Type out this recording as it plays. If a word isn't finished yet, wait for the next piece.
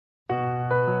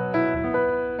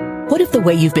What if the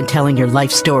way you've been telling your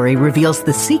life story reveals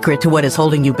the secret to what is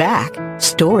holding you back?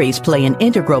 Stories play an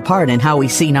integral part in how we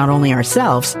see not only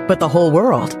ourselves, but the whole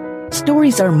world.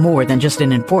 Stories are more than just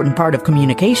an important part of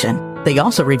communication. They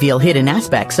also reveal hidden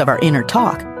aspects of our inner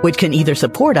talk, which can either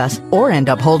support us or end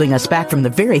up holding us back from the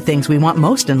very things we want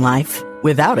most in life,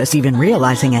 without us even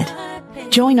realizing it.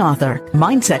 Join author,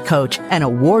 mindset coach, and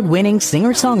award-winning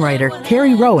singer-songwriter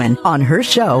Carrie Rowan on her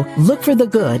show, Look for the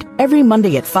Good, every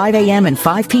Monday at 5 a.m. and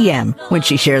 5 p.m. when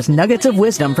she shares nuggets of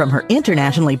wisdom from her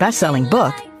internationally best-selling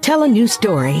book, Tell a New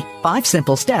Story, 5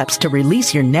 Simple Steps to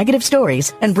Release Your Negative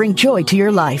Stories and Bring Joy to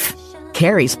Your Life.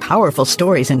 Carrie's powerful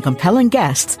stories and compelling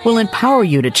guests will empower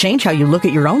you to change how you look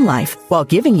at your own life while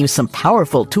giving you some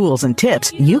powerful tools and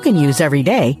tips you can use every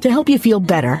day to help you feel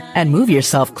better and move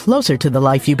yourself closer to the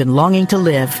life you've been longing to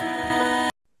live.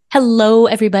 Hello,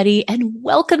 everybody, and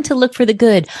welcome to Look for the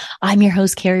Good. I'm your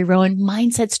host, Carrie Rowan,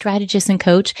 mindset strategist and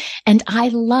coach, and I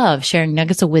love sharing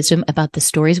nuggets of wisdom about the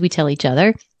stories we tell each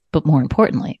other, but more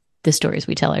importantly, the stories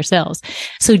we tell ourselves.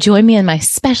 So join me and my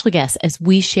special guests as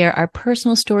we share our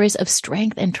personal stories of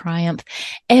strength and triumph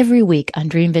every week on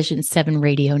Dream Vision 7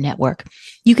 Radio Network.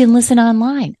 You can listen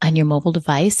online on your mobile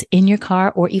device, in your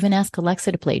car, or even ask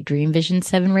Alexa to play Dream Vision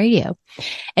 7 Radio.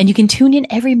 And you can tune in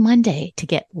every Monday to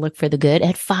get Look for the Good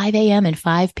at 5 a.m. and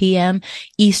 5 p.m.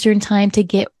 Eastern Time to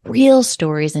get real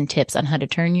stories and tips on how to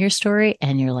turn your story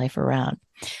and your life around.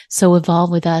 So evolve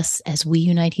with us as we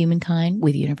unite humankind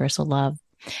with universal love.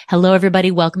 Hello, everybody.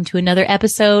 Welcome to another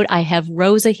episode. I have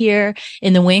Rosa here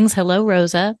in the wings. Hello,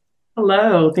 Rosa.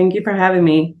 Hello. Thank you for having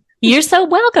me. You're so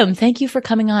welcome. Thank you for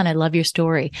coming on. I love your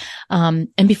story. And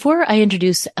before I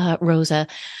introduce Rosa,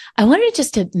 I wanted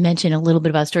just to mention a little bit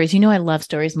about stories. You know, I love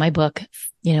stories. My book,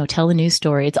 Tell a New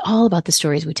Story. It's all about the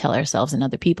stories we tell ourselves and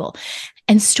other people.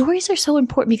 And stories are so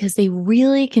important because they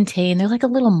really they're like a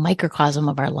little microcosm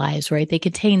of our lives, right? They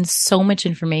contain so much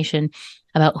information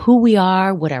about who we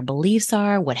are, what our beliefs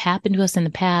are, what happened to us in the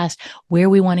past, where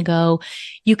we want to go.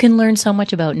 You can learn so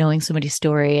much about knowing somebody's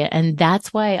story. And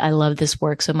that's why I love this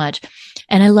work so much.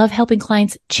 And I love helping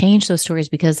clients change those stories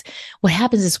because what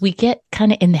happens is we get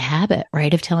kind of in the habit,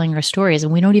 right, of telling our stories.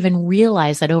 And we don't even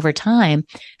realize that over time,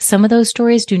 some of those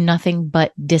stories do nothing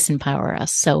but disempower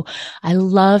us. So I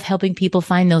love helping people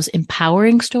find those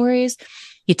empowering stories.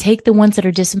 You take the ones that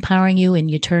are disempowering you and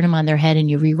you turn them on their head and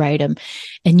you rewrite them,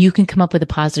 and you can come up with a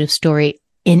positive story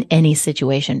in any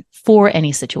situation, for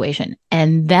any situation.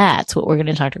 And that's what we're going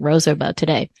to talk to Rosa about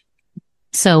today.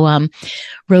 So,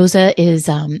 Rosa is,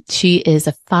 she is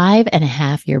a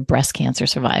 5.5-year breast cancer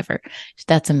survivor.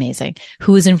 That's amazing.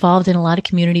 Who is involved in a lot of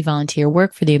community volunteer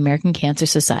work for the American Cancer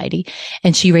Society.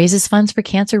 And she raises funds for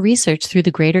cancer research through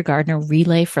the Greater Gardner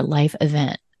Relay for Life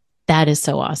event. That is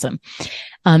so awesome.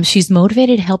 She's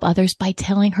motivated to help others by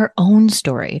telling her own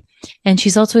story. And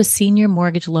she's also a senior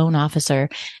mortgage loan officer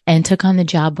and took on the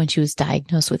job when she was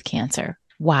diagnosed with cancer.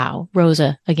 Wow.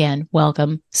 Rosa, again,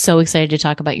 welcome. So excited to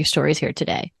talk about your stories here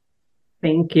today.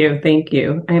 Thank you. Thank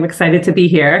you. I am excited to be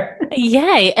here.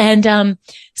 Yay. And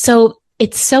so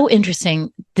it's so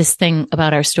interesting, this thing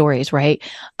about our stories, right?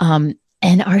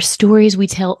 And our stories we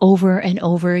tell over and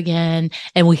over again.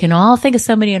 And we can all think of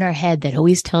somebody in our head that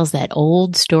always tells that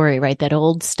old story, right? That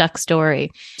old stuck story.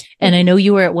 And I know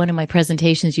you were at one of my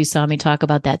presentations, you saw me talk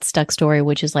about that stuck story,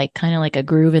 which is like kind of like a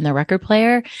groove in the record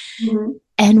player. Mm-hmm.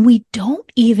 And we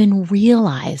don't even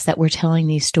realize that we're telling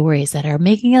these stories that are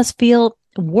making us feel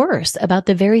worse about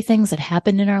the very things that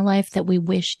happened in our life that we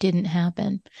wish didn't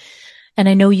happen. And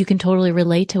I know you can totally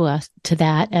relate to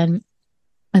that. And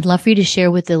I'd love for you to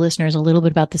share with the listeners a little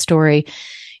bit about the story.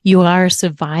 You are a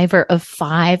survivor of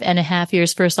 5.5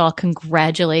 years. First of all,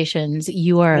 congratulations.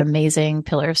 You are an amazing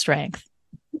pillar of strength.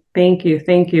 Thank you.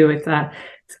 Thank you. It's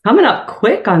coming up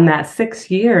quick on that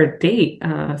 6-year date.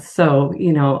 So,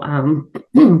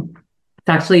 it's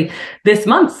actually this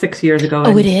month, 6 years ago.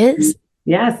 Oh, it is?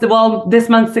 Yes. Well, this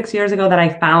month, 6 years ago that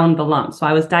I found the lump. So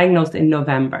I was diagnosed in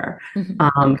November,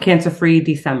 cancer-free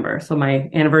December. So my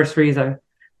anniversaries are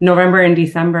November and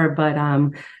December, but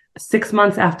 6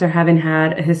 months after having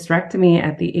had a hysterectomy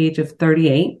at the age of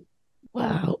 38.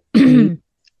 Wow. I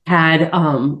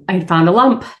had found a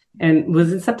lump, and it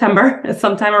was in September,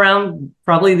 sometime around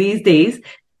probably these days.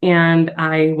 And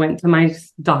I went to my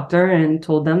doctor and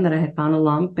told them that I had found a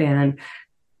lump, and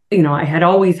I had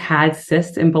always had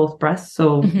cysts in both breasts.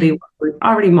 So they were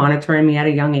already monitoring me at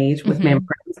a young age with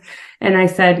mammograms. And I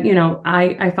said,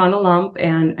 I found a lump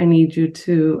and I need you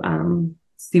to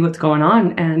see what's going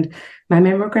on. And my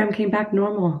mammogram came back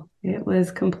normal. It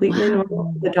was completely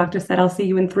normal. The doctor said, I'll see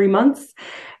you in 3 months.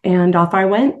 And off I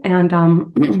went. And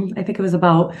I think it was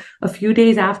about a few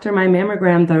days after my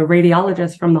mammogram, the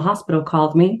radiologist from the hospital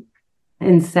called me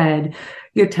and said,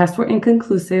 your tests were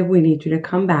inconclusive. We need you to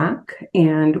come back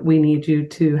and we need you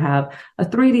to have a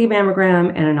 3D mammogram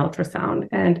and an ultrasound.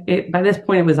 And by this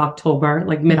point, it was October,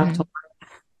 like mid-October,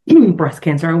 Breast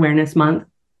Cancer Awareness Month.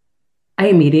 I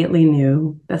immediately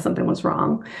knew that something was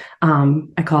wrong.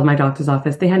 I called my doctor's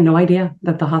office. They had no idea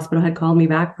that the hospital had called me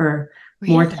back for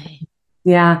more time.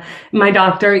 Yeah. My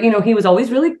doctor, he was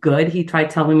always really good. He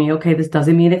tried telling me, okay, this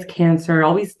doesn't mean it's cancer.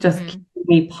 Always just keep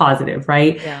me positive,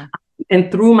 right? Yeah.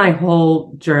 And through my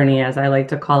whole journey, as I like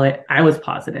to call it, I was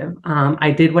positive. I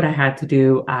did what I had to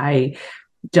do. I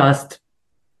just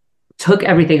took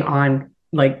everything on,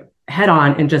 like head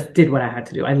on, and just did what I had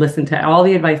to do. I listened to all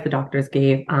the advice the doctors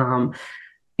gave.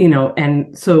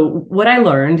 And so what I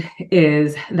learned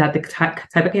is that the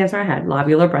type of cancer I had,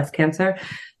 lobular breast cancer,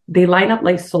 they line up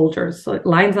like soldiers. So it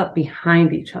lines up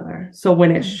behind each other. So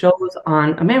when it shows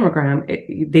on a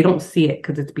mammogram, they don't see it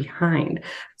because it's behind.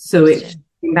 So it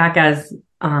came back as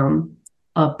a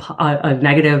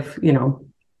negative,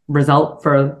 result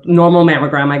for normal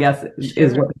mammogram, I guess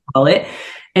is what they call it.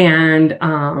 And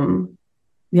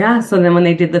so then when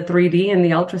they did the 3D and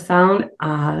the ultrasound,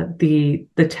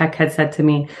 the tech had said to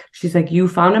me, she's like, you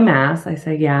found a mass. I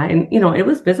said, yeah. And, it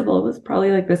was visible. It was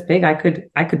probably like this big. I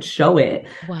could show it.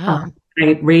 Wow.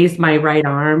 I raised my right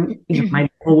arm, my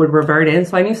nipple would revert in.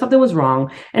 So I knew something was wrong.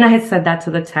 And I had said that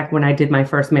to the tech when I did my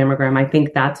first mammogram. I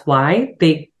think that's why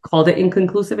they called it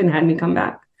inconclusive and had me come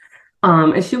back.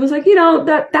 And she was like,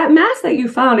 that mass that you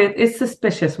found, it's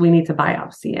suspicious. We need to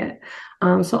biopsy it.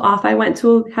 So off I went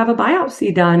to have a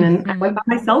biopsy done, and I went by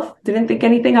myself, didn't think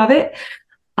anything of it.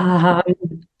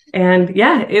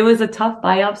 It was a tough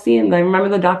biopsy. And I remember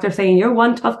the doctor saying, you're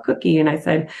one tough cookie. And I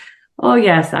said, oh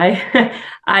yes, I've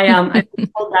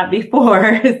told that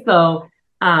before. So,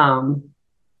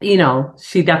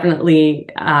 she definitely,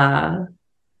 I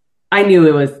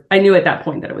knew at that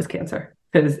point that it was cancer,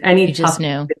 because any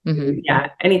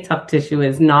tough tissue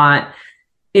is not,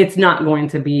 it's not going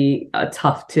to be a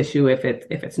tough tissue if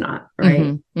it's not,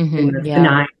 right.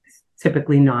 Benign,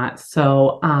 typically not.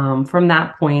 So from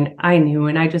that point I knew,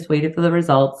 and I just waited for the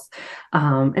results.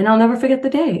 And I'll never forget the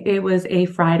day. It was a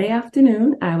Friday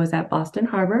afternoon. I was at Boston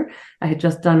Harbor. I had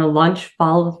just done a lunch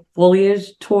fall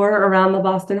foliage tour around the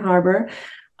Boston Harbor.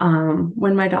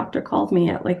 When my doctor called me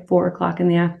at like 4:00 in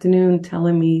the afternoon,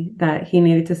 telling me that he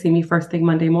needed to see me first thing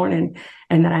Monday morning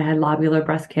and that I had lobular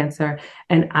breast cancer.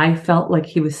 And I felt like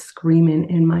he was screaming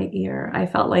in my ear. I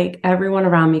felt like everyone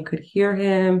around me could hear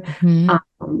him.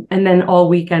 And then all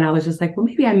weekend I was just like, well,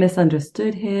 maybe I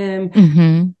misunderstood him.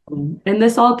 And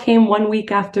this all came 1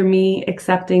 week after me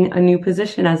accepting a new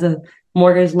position as a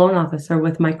mortgage loan officer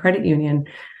with my credit union.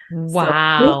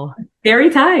 Wow. So, scary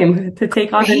time to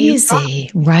take on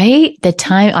crazy, right?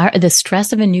 The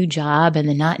stress of a new job and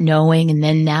the not knowing, and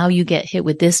then now you get hit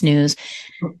with this news.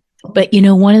 But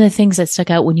one of the things that stuck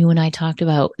out when you and I talked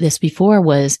about this before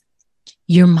was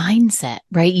your mindset,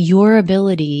 right? Your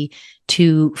ability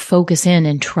to focus in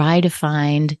and try to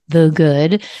find the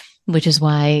good, which is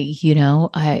why,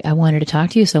 I wanted to talk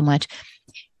to you so much.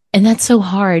 And that's so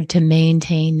hard to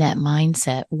maintain that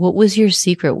mindset. What was your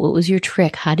secret? What was your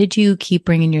trick? How did you keep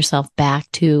bringing yourself back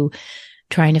to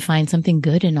trying to find something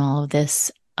good in all of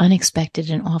this unexpected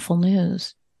and awful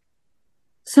news?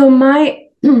 So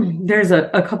there's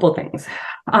a couple things.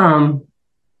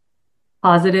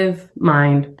 Positive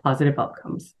mind, positive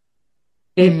outcomes.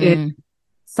 It's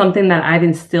something that I've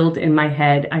instilled in my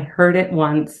head. I heard it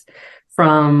once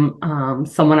from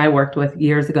someone I worked with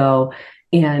years ago,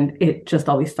 and it just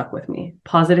always stuck with me.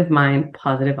 Positive mind,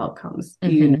 positive outcomes.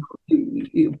 You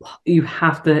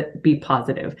have to be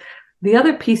positive. The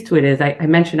other piece to it is I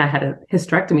mentioned I had a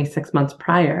hysterectomy 6 months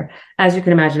prior. As you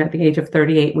can imagine, at the age of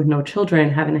 38 with no children,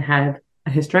 having had a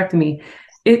hysterectomy,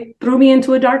 it threw me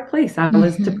into a dark place. I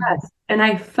was depressed, and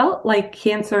I felt like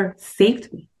cancer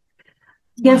saved me.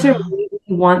 Cancer made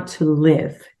me want to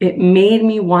live. It made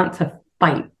me want to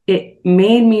fight. It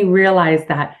made me realize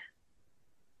that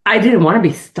I didn't want to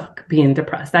be stuck being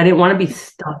depressed. I didn't want to be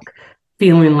stuck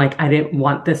feeling like I didn't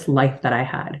want this life that I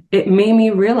had. It made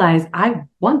me realize I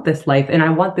want this life, and I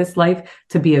want this life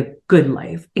to be a good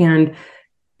life. And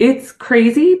it's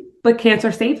crazy, but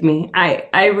cancer saved me.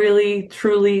 I really,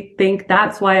 truly think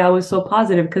that's why I was so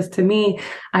positive, because to me,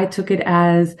 I took it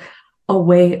as a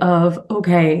way of,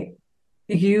 okay,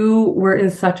 you were in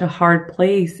such a hard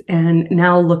place, and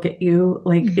now look at you.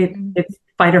 Like it's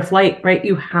fight or flight, right?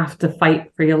 You have to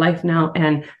fight for your life now,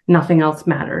 and nothing else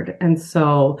mattered. And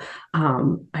so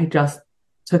I just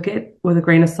took it with a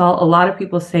grain of salt. A lot of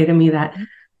people say to me that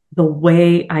the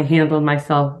way I handled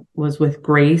myself was with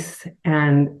grace,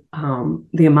 and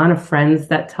the amount of friends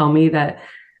that tell me that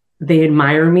they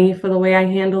admire me for the way I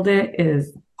handled it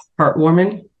is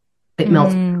heartwarming. It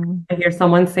melts to hear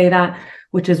someone say that,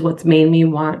 which is what's made me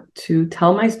want to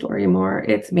tell my story more.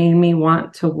 It's made me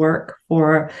want to work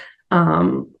for,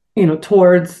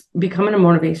 towards becoming a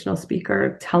motivational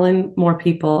speaker, telling more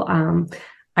people.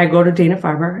 I go to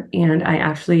Dana-Farber, and I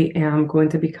actually am going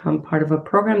to become part of a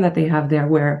program that they have there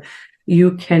where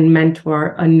you can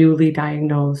mentor a newly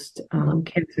diagnosed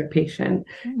cancer patient.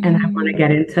 And I want to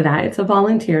get into that. It's a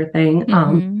volunteer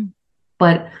thing.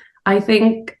 But I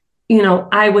think,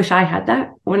 I wish I had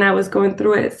that when I was going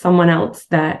through it, someone else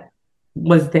that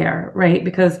was there, right?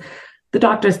 Because the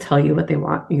doctors tell you what they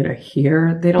want you to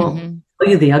hear. They don't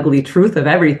tell you the ugly truth of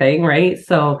everything, right?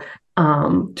 So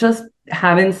just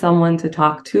having someone to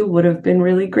talk to would have been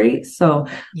really great. So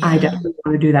I definitely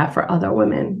want to do that for other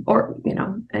women or,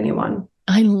 anyone.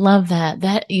 I love that.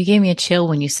 That you gave me a chill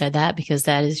when you said that, because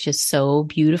that is just so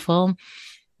beautiful.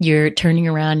 You're turning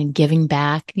around and giving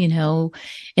back, in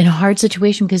a hard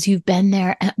situation because you've been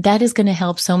there. That is going to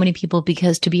help so many people,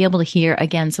 because to be able to hear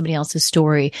again somebody else's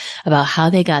story about how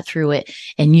they got through it,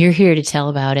 and you're here to tell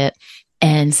about it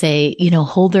and say,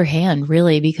 hold their hand,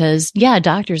 really, because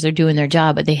doctors are doing their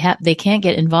job, but they can't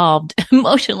get involved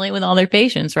emotionally with all their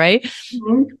patients, right?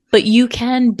 But you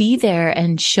can be there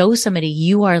and show somebody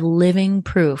you are living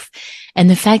proof.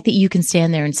 And the fact that you can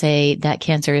stand there and say that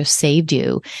cancer has saved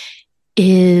you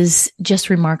is just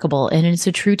remarkable. And it's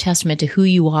a true testament to who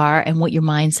you are and what your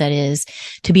mindset is,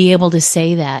 to be able to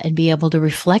say that and be able to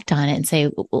reflect on it and say,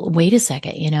 wait a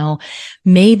second,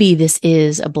 maybe this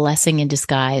is a blessing in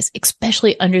disguise,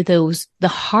 especially under the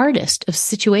hardest of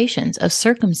situations, of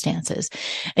circumstances.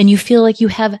 And you feel like you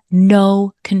have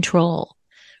no control,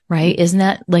 right? Isn't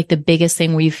that like the biggest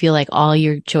thing, where you feel like all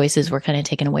your choices were kind of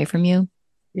taken away from you?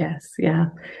 Yes. Yeah,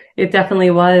 it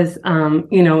definitely was.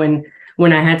 And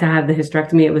when I had to have the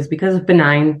hysterectomy, it was because of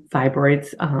benign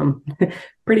fibroids.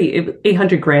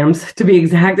 800 grams to be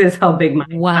exact is how big my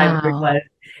fibroid was.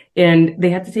 And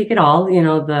they had to take it all,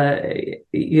 the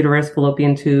uterus,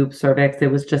 fallopian tube, cervix.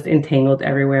 It was just entangled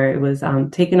everywhere. It was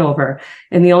taken over.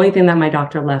 And the only thing that my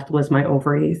doctor left was my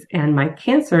ovaries. And my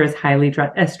cancer is highly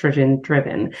estrogen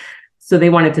driven. So they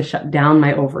wanted to shut down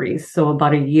my ovaries. So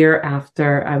about a year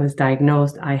after I was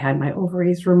diagnosed, I had my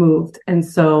ovaries removed. And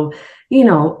so,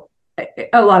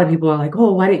 a lot of people are like,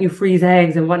 oh, why didn't you freeze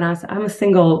eggs and whatnot? So I'm a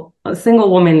single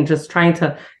woman just trying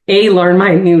to learn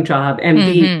my new job and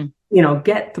B,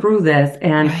 get through this.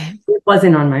 And it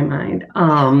wasn't on my mind.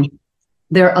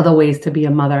 There are other ways to be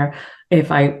a mother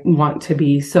if I want to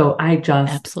be. So I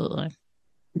just absolutely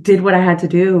did what I had to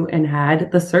do and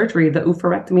had the surgery, the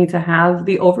oophorectomy, to have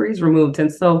the ovaries removed.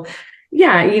 And so,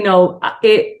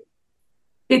 it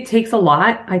takes a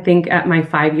lot. I think at my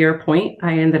 5-year point,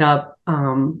 I ended up,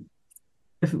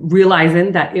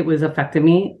 realizing that it was affecting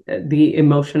me, the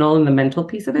emotional and the mental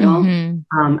piece of it all.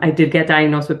 I did get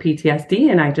diagnosed with PTSD,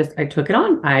 and I took it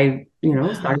on. I,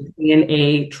 started being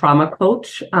a trauma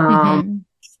coach,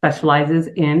 specializes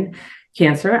in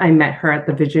cancer. I met her at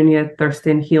the Virginia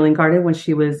Thurston Healing Garden when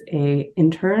she was a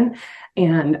intern,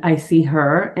 and I see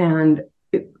her and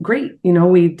great.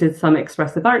 We did some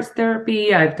expressive arts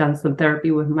therapy. I've done some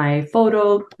therapy with my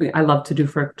photo. I love to do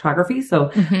photography.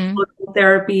 So photo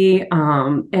therapy.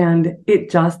 And it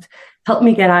just helped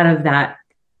me get out of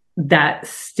that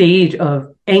stage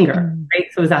of anger, right?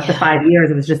 So it was after 5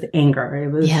 years, it was just anger. It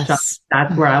was just,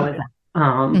 that's where I was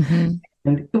at.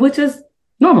 And which is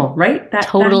normal, right?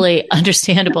 Totally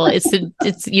understandable.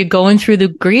 It's you're going through the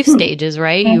grief stages,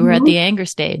 right? You were at the anger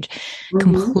stage.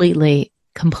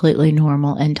 Completely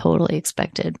normal and totally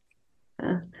expected.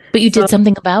 But you did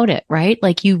something about it, right?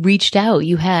 Like you reached out,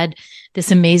 you had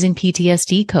this amazing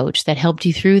PTSD coach that helped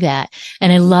you through that.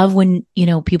 And I love when,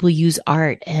 people use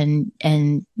art and,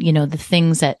 the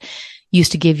things that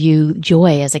used to give you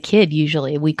joy as a kid.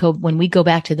 Usually when we go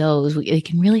back to those, it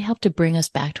can really help to bring us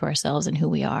back to ourselves and who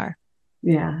we are.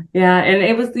 Yeah. Yeah. And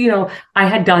it was, I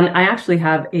actually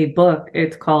have a book.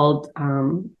 It's called,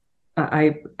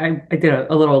 I did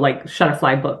a little like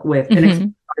Shutterfly book with an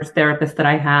experienced therapist that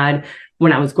I had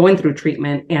when I was going through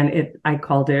treatment, and I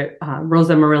called it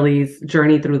Rosa Morelli's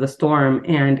Journey Through the Storm.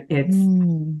 And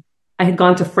I had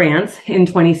gone to France in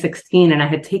 2016, and I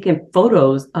had taken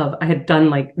photos I had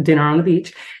done like dinner on the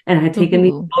beach, and I had taken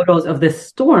these photos of this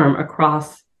storm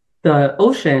across the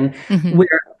ocean Mm-hmm.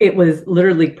 where it was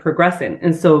literally progressing.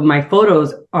 And so my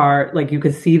photos are like, you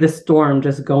could see the storm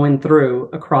just going through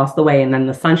across the way and then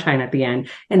the sunshine at the end.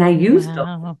 And I used those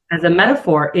Wow. as a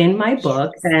metaphor in my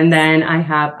book. And then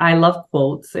I love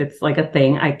quotes. It's like a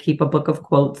thing. I keep a book of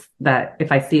quotes that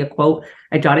if I see a quote,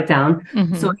 I jot it down.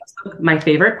 Mm-hmm. So I took my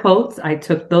favorite quotes. I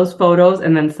took those photos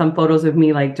and then some photos of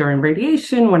me like during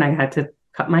radiation when I had to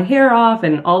cut my hair off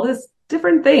and all this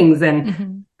different things and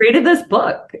Mm-hmm. created this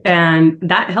book. And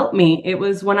that helped me. It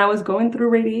was when I was going through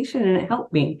radiation and it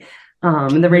helped me.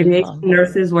 And the radiation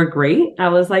nurses were great. I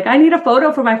was like, I need a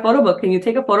photo for my photo book. Can you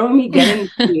take a photo of me getting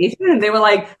radiation? And they were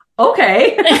like,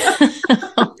 okay.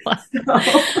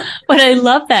 But I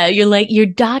love that. You're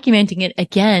documenting it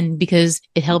again because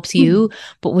it helps you,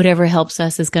 but whatever helps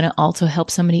us is going to also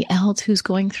help somebody else who's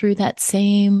going through that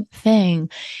same thing,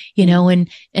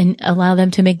 and allow them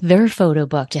to make their photo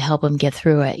book to help them get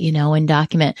through it, and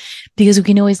document, because we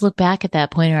can always look back at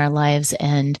that point in our lives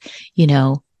and,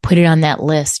 put it on that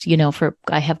list,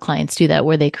 I have clients do that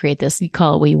where they create this, you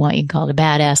call it what you want. You can call it a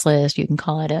badass list. You can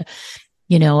call it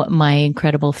my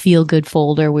incredible feel good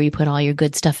folder where you put all your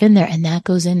good stuff in there, and that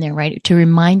goes in there, right? To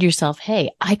remind yourself,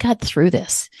 hey, I got through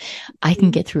this. I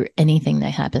can get through anything that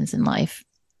happens in life.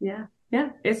 Yeah. Yeah.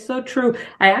 It's so true.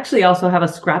 I actually also have a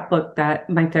scrapbook that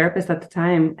my therapist at the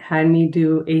time had me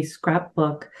do a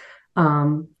scrapbook,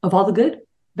 of all the good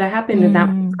that happened in that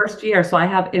first year. So I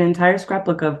have an entire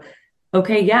scrapbook of,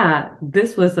 okay, yeah,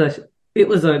 it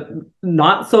was a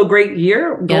not so great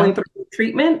year going through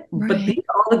treatment, but these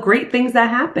are all the great things that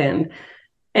happened.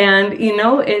 And,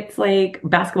 it's like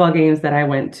basketball games that I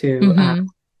went to,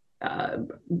 I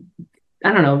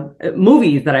don't know,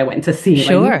 movies that I went to see,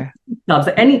 sure,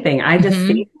 like, anything. I just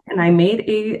stayed and I made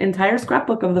an entire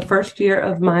scrapbook of the first year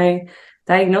of my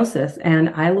diagnosis. And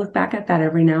I look back at that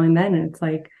every now and then and it's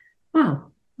like, wow.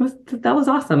 That was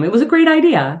awesome. It was a great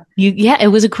idea.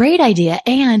 It was a great idea.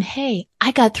 And hey,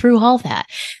 I got through all that.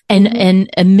 And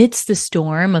amidst the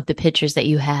storm of the pictures that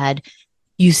you had,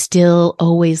 you still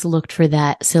always looked for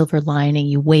that silver lining.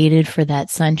 You waited for that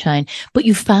sunshine, but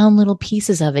you found little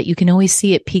pieces of it. You can always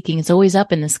see it peeking. It's always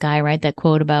up in the sky, right? That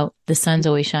quote about the sun's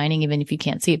always shining, even if you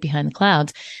can't see it behind the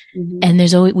clouds. And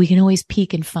we can always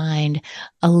peek and find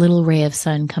a little ray of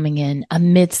sun coming in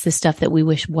amidst the stuff that we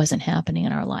wish wasn't happening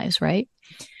in our lives, right?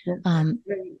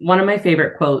 One of my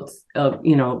favorite quotes of,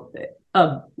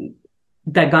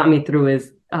 that got me through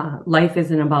is, life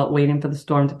isn't about waiting for the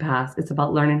storm to pass. It's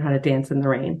about learning how to dance in the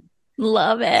rain.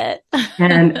 Love it.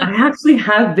 And I actually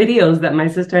have videos that my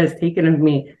sister has taken of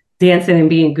me dancing and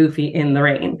being goofy in the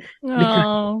rain.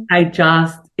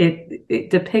 Because it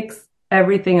depicts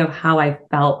everything of how I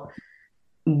felt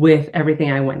with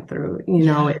everything I went through.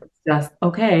 It's just,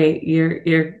 okay,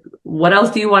 you're what else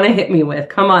do you want to hit me with?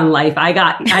 Come on, life. I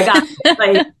got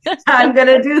like, I'm going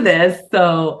to do this.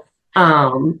 So, I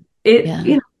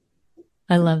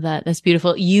love that. That's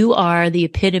beautiful. You are the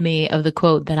epitome of the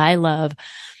quote that I love,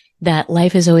 that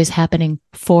life is always happening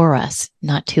for us,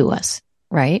 not to us.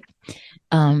 Right.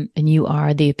 And you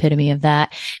are the epitome of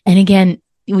that. And again,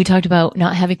 we talked about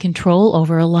not having control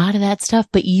over a lot of that stuff,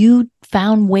 but you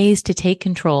found ways to take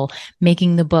control,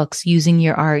 making the books, using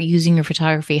your art, using your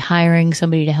photography, hiring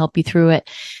somebody to help you through it.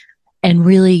 And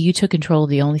really, you took control of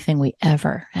the only thing we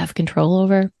ever have control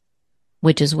over,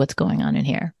 which is what's going on in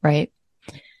here, right?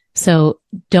 So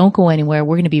don't go anywhere.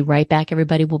 We're going to be right back,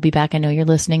 everybody. We'll be back. I know you're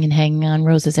listening and hanging on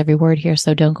Rose's every word here,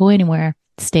 so don't go anywhere.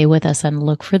 Stay with us and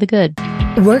look for the good.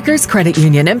 Workers Credit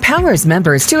Union empowers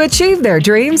members to achieve their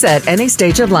dreams at any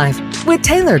stage of life. With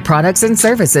tailored products and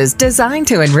services designed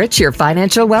to enrich your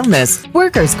financial wellness,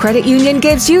 Workers Credit Union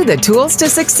gives you the tools to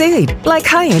succeed, like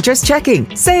high-interest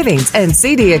checking, savings, and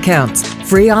CD accounts.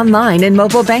 Free online and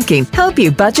mobile banking help you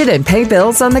budget and pay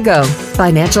bills on the go.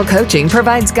 Financial coaching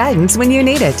provides guidance when you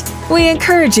need it. We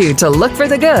encourage you to look for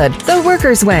the good, the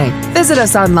Workers Way. Visit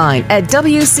us online at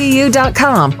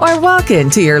WCU.com or walk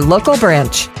into your local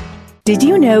branch. Did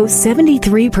you know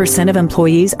 73% of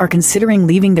employees are considering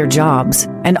leaving their jobs,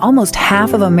 and almost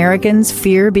half of Americans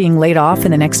fear being laid off in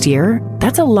the next year?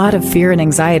 That's a lot of fear and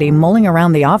anxiety mulling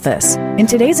around the office. In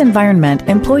today's environment,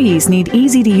 employees need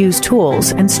easy-to-use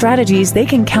tools and strategies they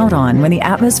can count on when the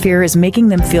atmosphere is making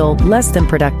them feel less than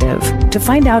productive. To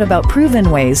find out about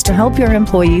proven ways to help your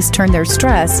employees turn their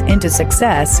stress into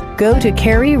success, go to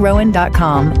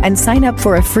CarrieRowan.com and sign up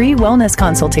for a free wellness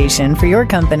consultation for your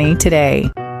company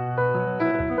today.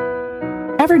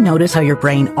 Ever notice how your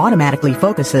brain automatically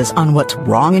focuses on what's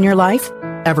wrong in your life?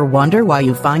 Ever wonder why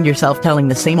you find yourself telling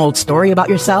the same old story about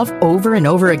yourself over and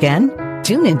over again?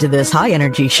 Tune into this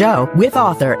high-energy show with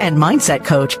author and mindset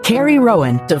coach Carrie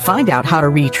Rowan to find out how to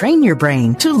retrain your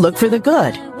brain to look for the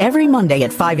good every Monday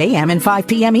at 5 a.m. and 5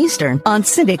 p.m. Eastern on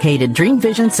syndicated Dream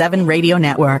Vision 7 radio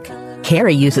network.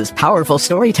 Carrie uses powerful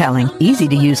storytelling,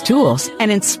 easy-to-use tools,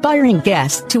 and inspiring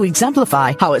guests to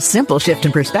exemplify how a simple shift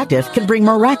in perspective can bring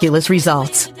miraculous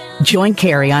results. Join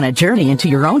Carrie on a journey into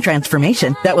your own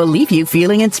transformation that will leave you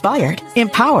feeling inspired,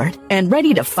 empowered, and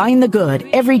ready to find the good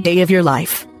every day of your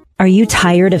life. Are you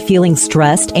tired of feeling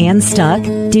stressed and stuck?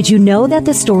 Did you know that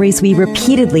the stories we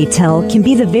repeatedly tell can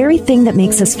be the very thing that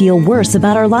makes us feel worse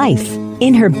about our life?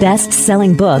 In her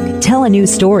best-selling book, Tell a New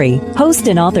Story, host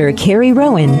and author Carrie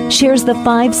Rowan shares the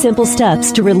 5 simple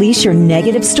steps to release your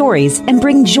negative stories and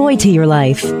bring joy to your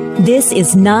life. This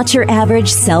is not your average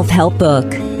self-help book.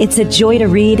 It's a joy to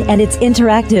read, and it's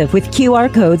interactive with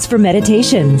QR codes for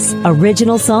meditations,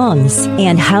 original songs,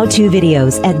 and how-to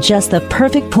videos at just the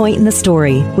perfect point in the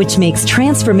story, which makes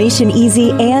transformation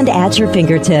easy and at your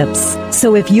fingertips.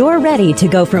 So if you're ready to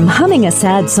go from humming a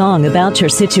sad song about your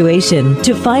situation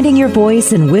to finding your voice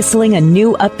and whistling a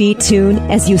new upbeat tune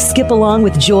as you skip along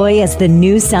with joy as the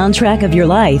new soundtrack of your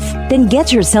life, then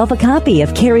get yourself a copy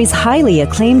of Carrie's highly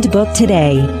acclaimed book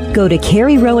today. Go to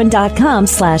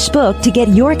carrierowan.com/book to get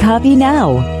your copy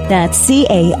now. That's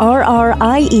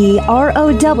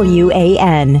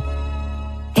CarrieRowan.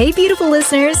 Hey, beautiful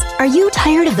listeners. Are you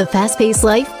tired of the fast-paced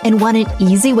life and want an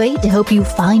easy way to help you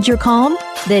find your calm?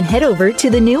 Then head over to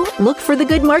the new Look for the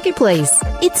Good Marketplace.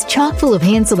 It's chock full of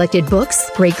hand-selected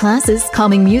books, great classes,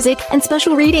 calming music, and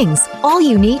special readings. All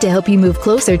you need to help you move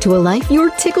closer to a life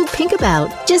you're tickled pink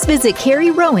about. Just visit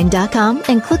carrierowan.com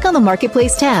and click on the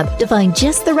Marketplace tab to find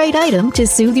just the right item to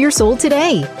soothe your soul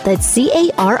today. That's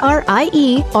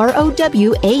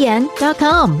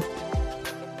CarrieRowan.com.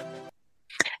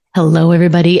 Hello,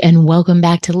 everybody, and welcome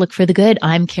back to Look for the Good.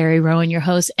 I'm Carrie Rowan, your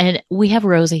host, and we have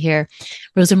Rosa here,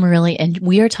 Rosa Murilli, and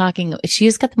we are talking, she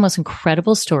has got the most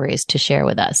incredible stories to share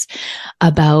with us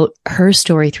about her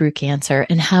story through cancer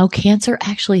and how cancer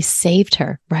actually saved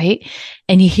her, right?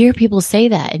 And you hear people say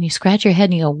that and you scratch your head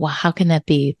and you go, wow, how can that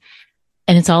be?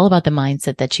 And it's all about the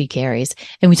mindset that she carries.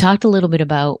 And we talked a little bit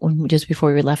about, just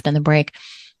before we left on the break,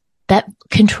 that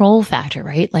control factor,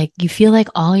 right? Like you feel like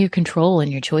all your control and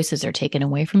your choices are taken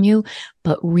away from you.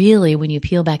 But really, when you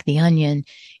peel back the onion,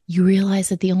 you realize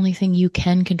that the only thing you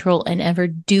can control and ever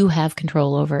do have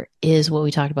control over is what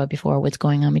we talked about before, what's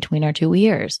going on between our 2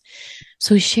 ears.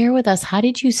 So share with us, how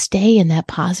did you stay in that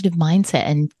positive mindset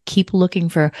and keep looking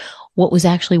for what was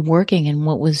actually working and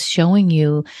what was showing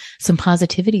you some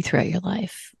positivity throughout your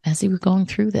life as you were going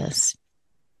through this?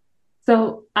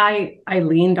 So I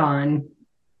leaned on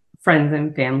friends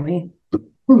and family.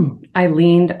 I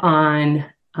leaned on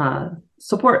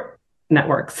support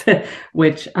networks,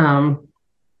 which, I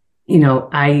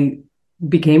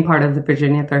became part of the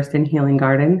Virginia Thurston Healing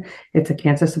Garden. It's a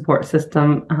cancer support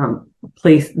system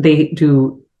place. They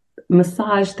do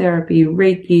massage therapy,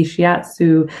 Reiki,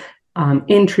 shiatsu,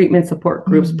 in-treatment support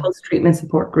groups, post-treatment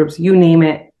support groups, you name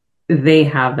it, they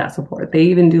have that support. They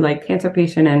even do like cancer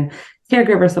patient and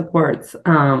caregiver supports.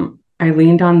 I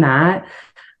leaned on that.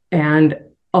 And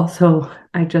also,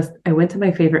 I went to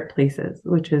my favorite places,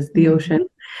 which is the ocean,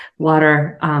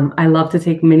 water. I love to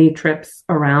take mini trips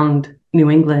around New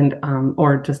England,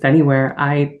 or just anywhere.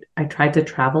 I tried to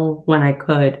travel when I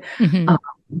could,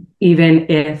 even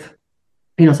if,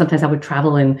 sometimes I would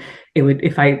travel and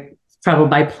if I traveled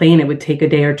by plane, it would take a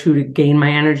day or two to gain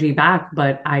my energy back,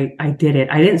 but I did it.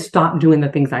 I didn't stop doing the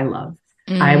things I love.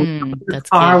 I would jump in a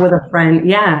car with a friend.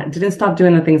 Yeah, didn't stop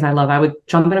doing the things I love. I would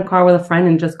jump in a car with a friend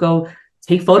and just go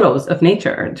take photos of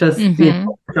nature. Just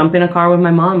jump in a car with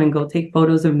my mom and go take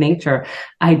photos of nature.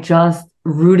 I just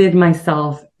rooted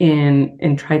myself in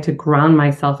and tried to ground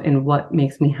myself in what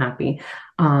makes me happy.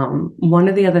 One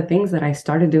of the other things that I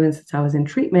started doing since I was in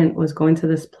treatment was going to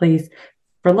this place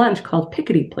for lunch called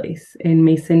Pickety Place in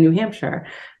Mason, New Hampshire.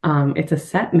 It's a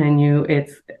set menu.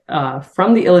 It's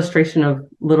from the illustration of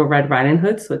Little Red Riding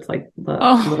Hood. So it's like the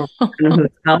Little Red Riding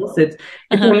Hood's house. It's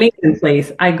an amazing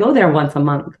place. I go there once a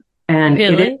month. And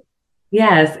really?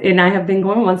 Yes. And I have been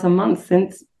going once a month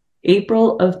since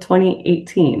April of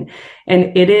 2018.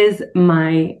 And it is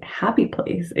my happy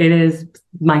place. It is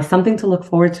my something to look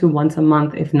forward to once a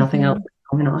month if nothing else is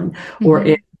going on. Or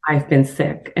if I've been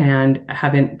sick and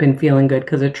haven't been feeling good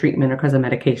because of treatment or because of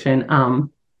medication.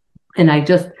 And I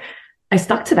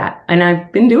stuck to that and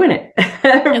I've been doing it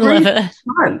every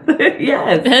month.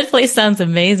 Yes. That place sounds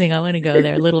amazing. I want to go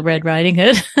there. Little Red Riding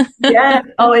Hood. Yes.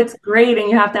 Oh, it's great. And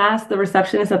you have to ask the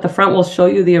receptionist at the front will show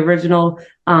you the original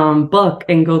book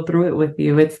and go through it with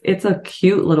you. It's a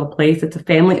cute little place. It's a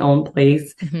family-owned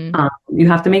place. You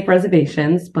have to make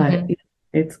reservations, but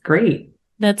it's great.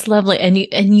 That's lovely.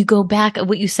 And you go back,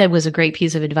 what you said was a great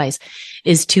piece of advice,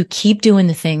 is to keep doing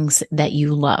the things that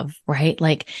you love, right?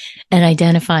 Like, and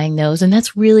identifying those. And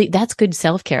that's good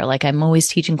self-care. Like I'm always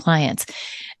teaching clients,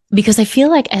 because I feel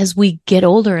like as we get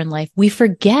older in life, we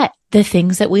forget the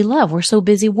things that we love. We're so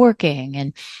busy working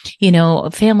and,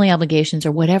 family obligations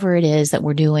or whatever it is that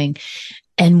we're doing.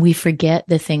 And we forget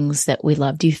the things that we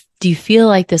love. Do you feel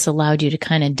like this allowed you to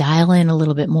kind of dial in a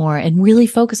little bit more and really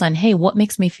focus on, hey, what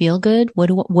makes me feel good? What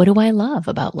do I love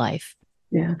about life?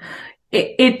 Yeah,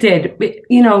 it did.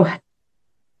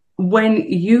 When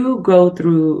you go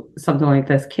through something like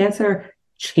this, cancer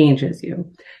changes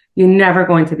you. You're never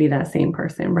going to be that same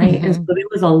person, right? And so there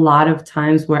was a lot of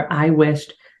times where I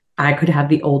wished I could have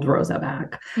the old Rosa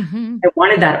back. I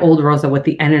wanted that old Rosa with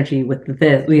the energy, with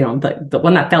this, the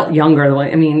one that felt younger.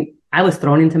 I was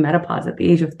thrown into menopause at the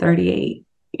age of 38.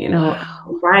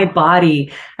 Wow. My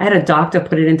body, I had a doctor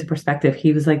put it into perspective.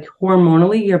 He was like,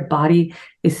 hormonally, your body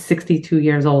is 62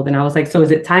 years old. And I was like, so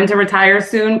is it time to retire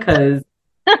soon? Because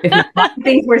if you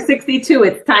think we're 62,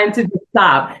 it's time to just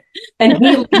stop. And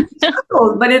he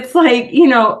chuckles, but it's like,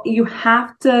 you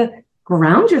have to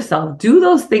ground yourself, do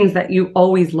those things that you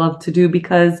always love to do,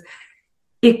 because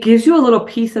it gives you a little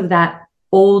piece of that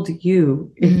old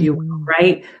you, if you will,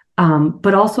 right?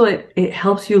 But also it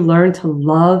helps you learn to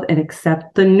love and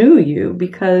accept the new you,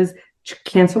 because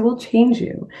cancer will change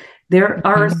you. There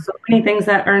are so many things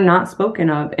that are not spoken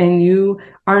of, and you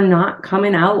are not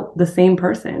coming out the same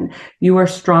person. You are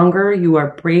stronger, you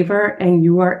are braver, and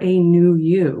you are a new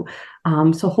you.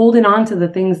 So holding on to the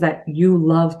things that you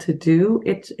love to do,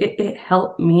 it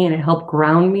helped me, and it helped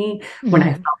ground me when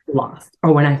I felt lost,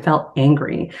 or when I felt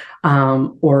angry,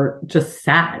 or just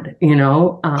sad,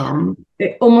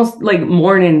 it almost like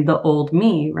mourning the old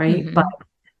me, right? But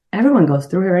everyone goes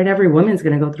through it, right? Every woman's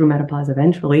going to go through menopause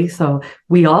eventually. So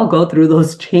we all go through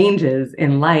those changes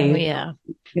in life. Oh, yeah.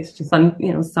 It's just,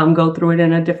 some go through it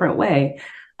in a different way.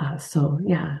 So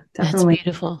yeah, definitely. That's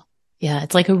beautiful. Yeah.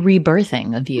 It's like a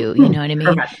rebirthing of you. You know what I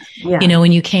mean? Yeah.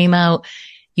 When you came out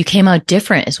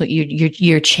different is what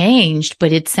you're changed,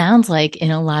 but it sounds like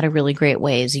in a lot of really great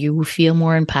ways. You feel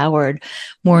more empowered,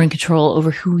 more in control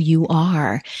over who you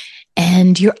are.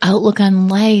 And your outlook on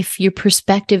life, your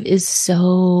perspective is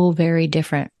so very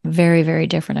different, very, very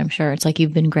different. I'm sure it's like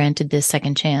you've been granted this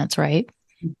second chance, right?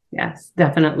 Yes,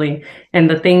 definitely. And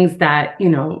the things that,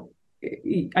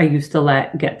 I used to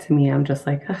let get to me, I'm just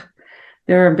like,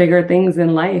 there are bigger things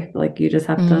in life. Like you just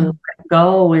have to let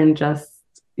go and just,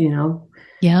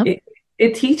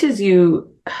 it teaches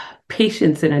you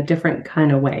patience in a different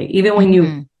kind of way. Even when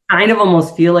you kind of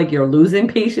almost feel like you're losing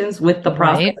patience with the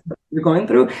process that you're going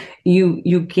through,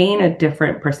 you gain a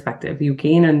different perspective. You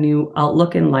gain a new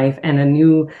outlook in life, and a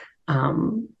new,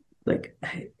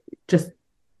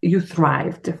 you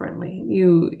thrive differently.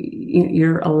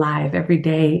 You're alive. Every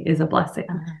day is a blessing.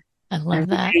 I love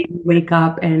that. You wake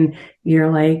up and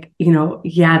you're like,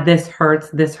 this hurts,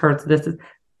 this is,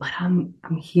 but I'm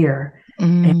here.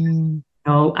 And,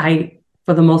 I,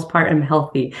 for the most part, am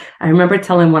healthy. I remember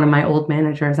telling one of my old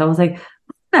managers, I was like,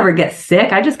 I never get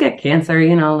sick. I just get cancer,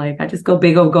 I just go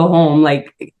big or go home.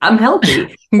 Like, I'm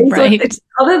healthy. Right. So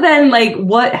other than like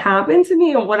what happened to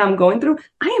me or what I'm going through,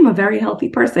 I am a very healthy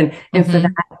person. And so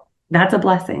that's a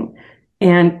blessing.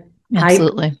 And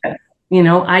absolutely.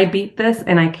 I beat this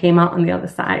and I came out on the other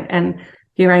side. And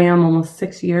here I am, almost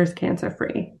 6 years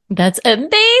cancer-free. That's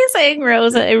amazing,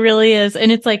 Rosa. It really is. And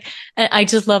it's like, I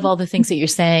just love all the things that you're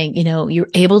saying. You're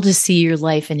able to see your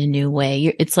life in a new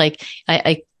way. It's like,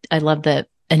 I love the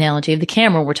analogy of the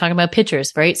camera. We're talking about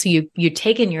pictures, right? So you're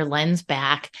taking your lens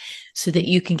back so that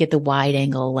you can get the wide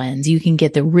angle lens. You can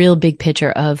get the real big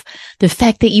picture of the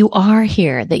fact that you are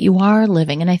here, that you are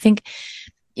living. And I think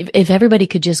if everybody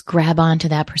could just grab onto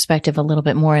that perspective a little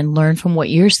bit more and learn from what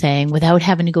you're saying without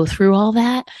having to go through all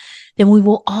that, then we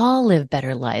will all live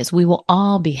better lives. We will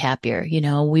all be happier.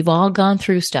 We've all gone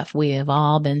through stuff. We have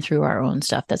all been through our own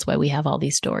stuff. That's why we have all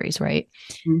these stories, right?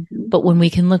 But when we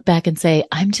can look back and say,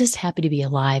 I'm just happy to be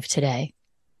alive today.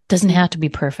 Doesn't have to be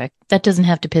perfect. That doesn't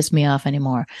have to piss me off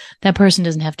anymore. That person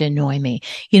doesn't have to annoy me.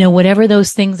 Whatever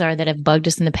those things are that have bugged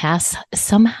us in the past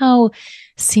somehow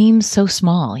seems so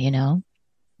small,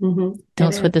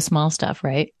 Don't sweat the small stuff,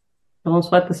 right? Don't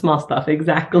sweat the small stuff.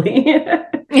 Exactly.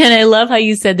 And I love how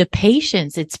you said the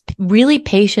patience. It's really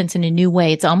patience in a new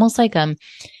way. It's almost like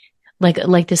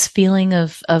like this feeling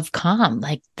of calm,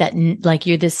 like that, like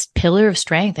you're this pillar of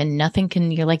strength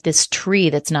and you're like this tree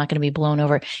that's not going to be blown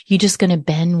over. You're just going to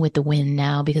bend with the wind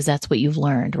now because that's what you've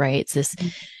learned, right? It's this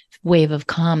wave of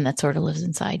calm that sort of lives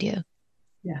inside you.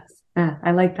 Yes.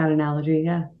 I like that analogy.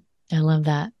 Yeah. I love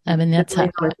that. I mean, that's how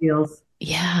it feels.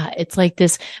 Yeah. It's like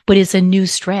this, but it's a new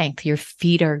strength. Your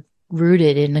feet are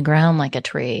rooted in the ground like a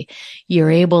tree.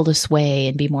 You're able to sway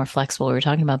and be more flexible. We were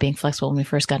talking about being flexible when we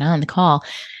first got on the call,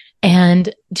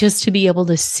 and just to be able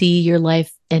to see your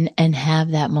life and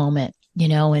have that moment,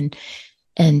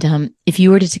 and if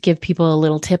you were to give people a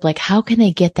little tip, like how can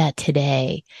they get that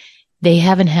today? They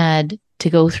haven't had to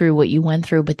go through what you went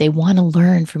through, but they want to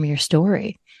learn from your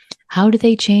story. How do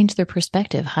they change their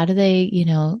perspective? How do they,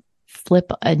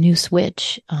 flip a new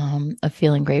switch of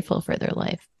feeling grateful for their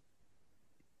life?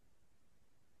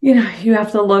 You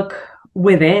have to look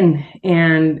within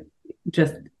and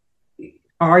just,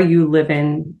 are you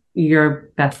living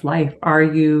your best life? Are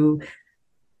you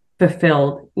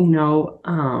fulfilled?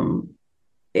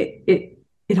 It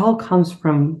all comes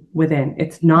from within.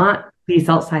 It's not these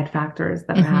outside factors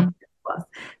that are happening to us.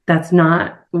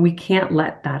 We can't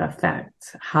let that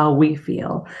affect how we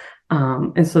feel.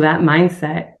 And so that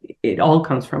mindset, it all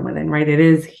comes from within, right? It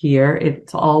is here.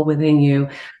 It's all within you.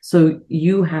 So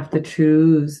you have to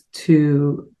choose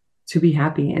to be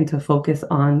happy and to focus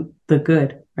on the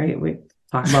good, right? We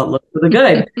talk about look for the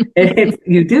good.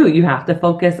 You have to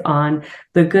focus on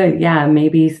the good. Yeah,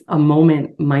 maybe a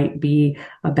moment might be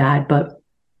but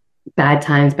bad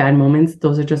times, bad moments,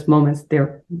 those are just moments.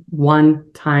 They're one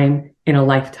time in a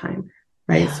lifetime,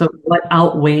 right? Yeah. So what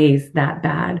outweighs that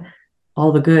bad?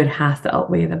 All the good has to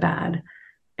outweigh the bad.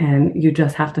 And you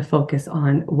just have to focus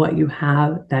on what you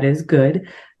have that is good.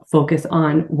 Focus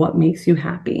on what makes you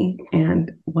happy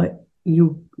and what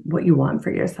you want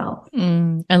for yourself.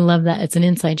 I love that. It's an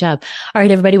inside job. All right,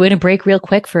 everybody, we're going to break real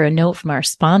quick for a note from our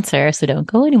sponsor. So don't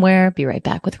go anywhere. Be right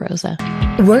back with Rosa.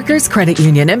 Workers Credit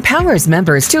Union empowers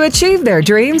members to achieve their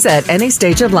dreams at any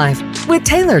stage of life. With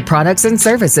tailored products and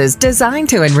services designed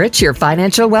to enrich your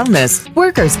financial wellness,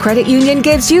 Workers Credit Union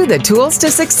gives you the tools to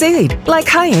succeed, like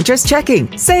high-interest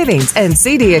checking, savings, and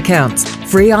CD accounts.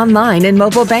 Free online and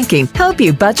mobile banking help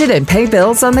you budget and pay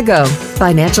bills on the go.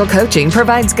 Financial coaching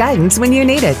provides guidance when you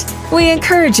need it. We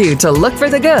encourage you to look for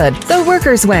the good, the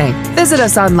Workers' way. Visit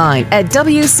us online at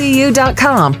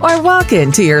WCU.com or walk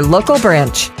into your local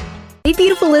branch. Hey,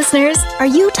 beautiful listeners, are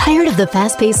you tired of the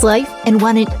fast-paced life and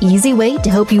want an easy way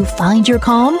to help you find your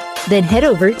calm? Then head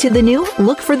over to the new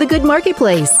Look for the Good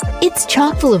Marketplace. It's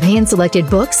chock full of hand-selected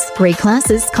books, great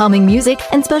classes, calming music,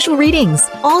 and special readings.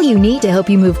 All you need to help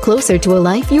you move closer to a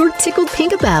life you're tickled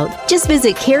pink about. Just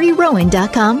visit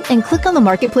CarrieRowan.com and click on the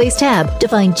Marketplace tab to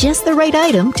find just the right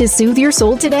item to soothe your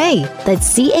soul today.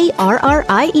 That's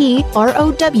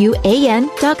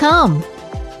CarrieRowan.com.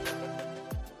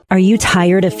 Are you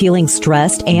tired of feeling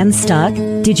stressed and stuck?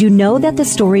 Did you know that the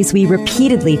stories we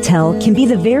repeatedly tell can be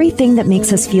the very thing that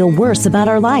makes us feel worse about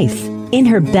our life? In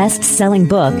her best-selling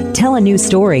book, Tell a New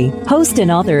Story, host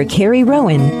and author Carrie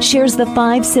Rowan shares the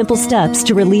 5 simple steps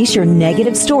to release your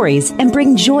negative stories and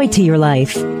bring joy to your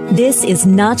life. This is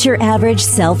not your average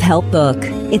self-help book.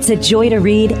 It's a joy to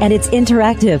read, and it's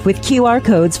interactive with QR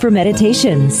codes for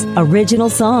meditations, original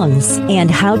songs, and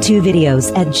how-to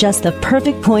videos at just the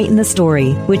perfect point in the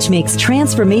story, which makes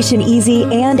transformation easy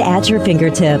and at your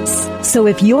fingertips. So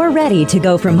if you're ready to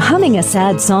go from humming a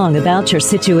sad song about your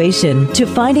situation to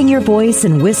finding your voice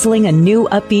and whistling a new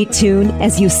upbeat tune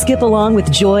as you skip along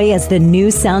with joy as the new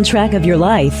soundtrack of your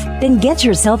life, then get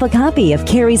yourself a copy of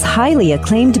Carrie's highly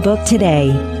acclaimed book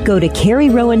today. Go to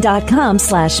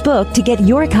CarrieRowan.com/book to get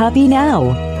your copy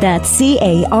now. That's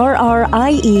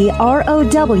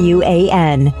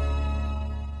CarrieRowan.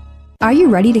 Are you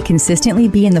ready to consistently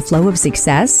be in the flow of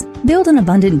success? Build an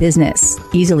abundant business,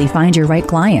 easily find your right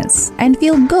clients, and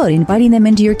feel good inviting them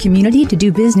into your community to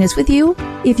do business with you?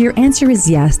 If your answer is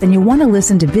yes, then you'll want to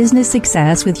listen to Business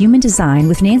Success with Human Design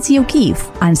with Nancy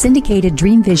O'Keefe on syndicated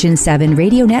Dream Vision 7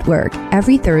 radio network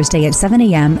every Thursday at 7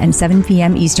 a.m. and 7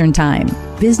 p.m. Eastern Time.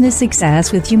 Business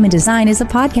Success with Human Design is a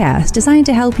podcast designed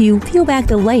to help you peel back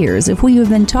the layers of who you have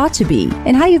been taught to be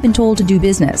and how you've been told to do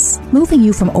business, moving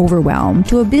you from overwhelm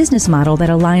to a business model that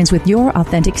aligns with your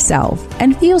authentic self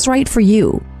and feels right for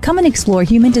you. Come and explore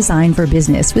Human Design for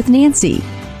Business with Nancy.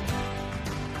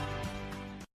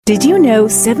 Did you know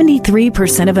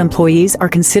 73% of employees are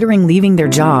considering leaving their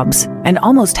jobs, and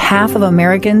almost half of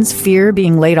Americans fear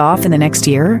being laid off in the next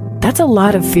year? That's a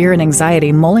lot of fear and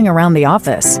anxiety mulling around the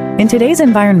office. In today's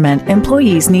environment,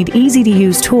 employees need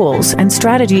easy-to-use tools and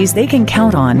strategies they can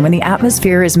count on when the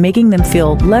atmosphere is making them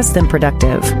feel less than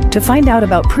productive. To find out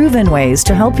about proven ways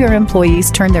to help your employees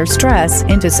turn their stress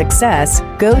into success,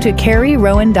 go to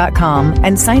carrierowan.com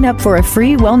and sign up for a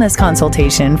free wellness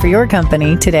consultation for your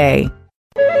company today.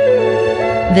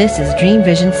 This is Dream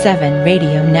Vision 7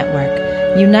 Radio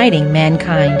Network, uniting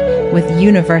mankind with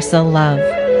universal love.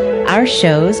 Our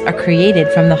shows are created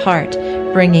from the heart,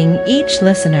 bringing each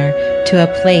listener to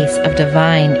a place of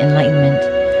divine enlightenment.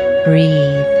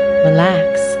 Breathe,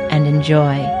 relax, and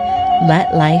enjoy.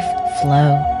 Let life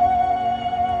flow.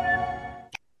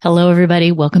 Hello,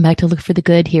 everybody. Welcome back to Look for the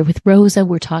Good here with Rosa.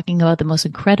 We're talking about the most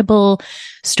incredible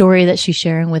story that she's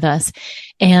sharing with us.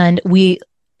 And we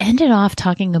ended off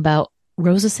talking about,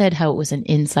 Rosa said how it was an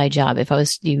inside job. If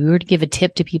you were to give a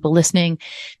tip to people listening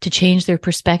to change their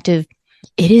perspective,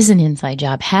 it is an inside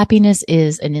job. Happiness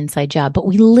is an inside job, but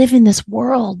we live in this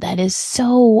world that is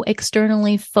so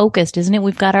externally focused, isn't it?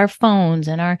 We've got our phones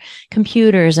and our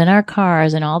computers and our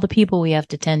cars and all the people we have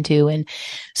to tend to. And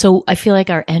so I feel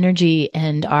like our energy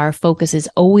and our focus is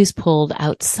always pulled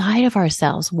outside of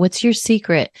ourselves. What's your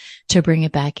secret to bring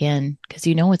it back in? Because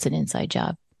you know it's an inside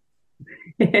job.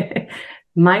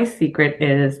 My secret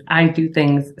is I do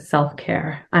things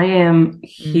self-care. I am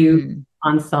huge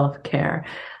on self-care.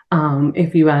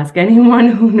 If you ask anyone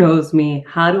who knows me,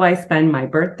 how do I spend my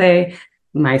birthday,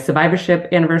 my survivorship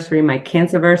anniversary, my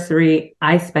cancerversary?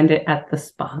 I spend it at the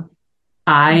spa.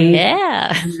 I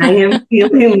am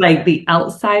feeling like the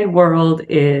outside world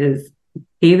is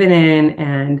caving in,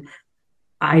 and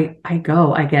I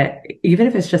get, even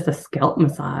if it's just a scalp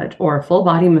massage or a full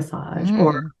body massage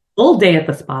or full day at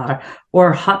the spa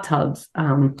or hot tubs.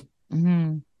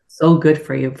 So good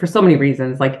for you for so many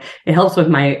reasons. Like it helps with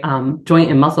my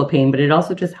joint and muscle pain, but it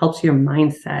also just helps your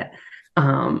mindset.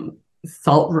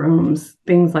 Salt rooms,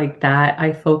 things like that.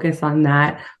 I focus on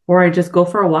that, or I just go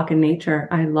for a walk in nature.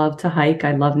 I love to hike.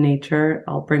 I love nature.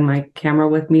 I'll bring my camera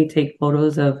with me, take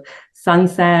photos of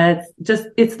sunsets. Just,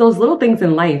 it's those little things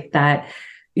in life that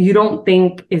you don't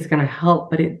think is going to help,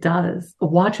 but it does.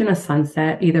 Watching a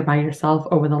sunset, either by yourself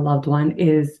or with a loved one,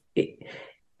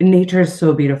 nature is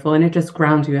so beautiful, and it just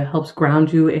grounds you. It helps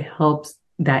ground you. It helps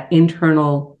that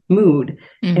internal mood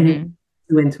and it puts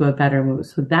you into a better mood.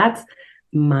 So that's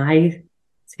my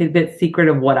tidbit secret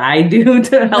of what I do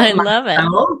to help I love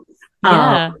myself. it.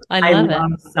 Yeah, I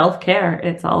love it. Self-care.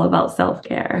 It's all about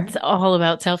self-care. It's all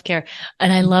about self-care.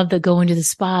 And I love the going to the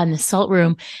spa and the salt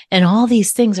room, and all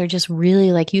these things are just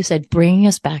really, like you said, bringing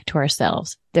us back to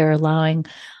ourselves. They're allowing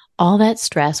all that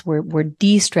stress. We're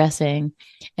de-stressing,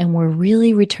 and we're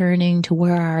really returning to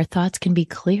where our thoughts can be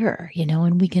clearer,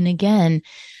 and we can again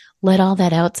let all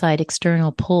that outside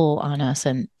external pull on us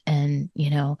and,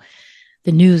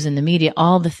 the news and the media,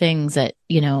 all the things that,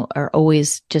 are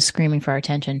always just screaming for our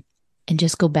attention, and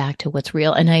just go back to what's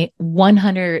real. And I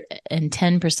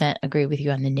 110% agree with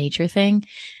you on the nature thing.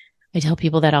 I tell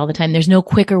people that all the time. There's no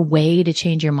quicker way to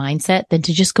change your mindset than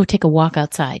to just go take a walk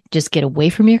outside. Just get away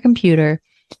from your computer,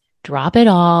 drop it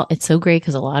all. It's so great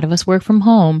because a lot of us work from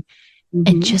home,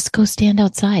 and just go stand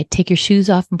outside. Take your shoes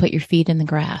off and put your feet in the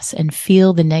grass and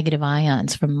feel the negative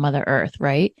ions from Mother Earth,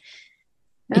 right?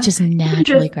 Yeah. It just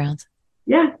naturally grounds.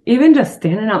 Yeah. Even just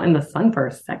standing out in the sun for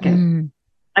a second.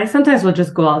 I sometimes will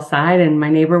just go outside, and my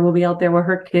neighbor will be out there with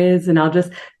her kids, and I'll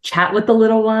just chat with the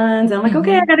little ones. And I'm like,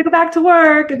 okay, I got to go back to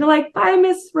work. And they're like, bye,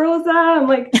 Miss Rosa. I'm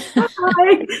like,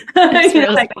 hi.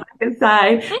 Like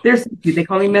inside. They're so cute. They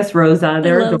call me Miss Rosa.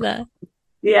 They're adorable. That.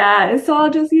 Yeah. And so I'll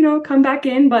just, come back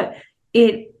in, but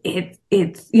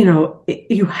it's,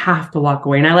 you have to walk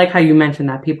away. And I like how you mentioned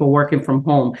that people working from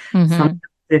home. Sometimes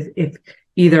if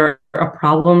either a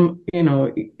problem,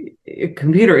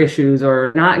 computer issues,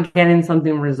 or not getting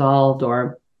something resolved,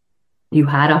 or you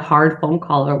had a hard phone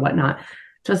call or whatnot,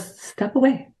 just step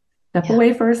away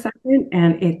for a second.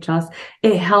 And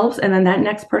it helps. And then that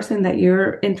next person that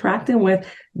you're interacting with,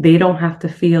 they don't have to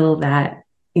feel that,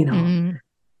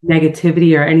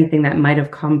 negativity or anything that might have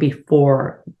come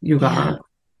before you got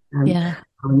on.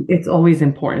 It's always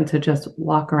important to just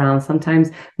walk around. Sometimes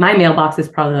my mailbox is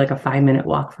probably like a 5-minute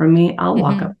walk from me. I'll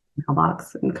walk up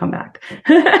mailbox and come back.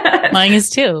 Mine is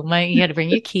too. You had to bring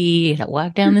your key, you had to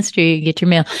walk down the street, get your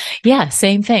mail. Yeah,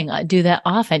 same thing. I do that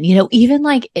often. Even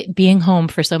like being home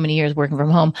for so many years, working from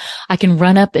home, I can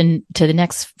run up and to the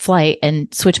next flight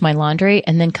and switch my laundry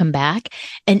and then come back.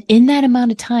 And in that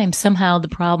amount of time, somehow the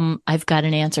problem, I've got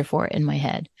an answer for it in my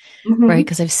head, right?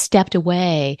 Because I've stepped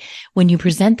away. When you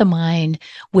present the mind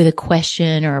with a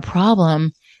question or a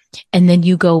problem, and then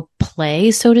you go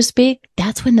play, so to speak,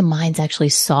 that's when the mind's actually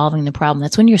solving the problem.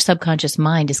 That's when your subconscious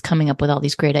mind is coming up with all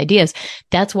these great ideas.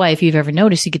 That's why, if you've ever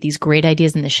noticed, you get these great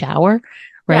ideas in the shower,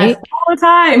 right? Yes, all the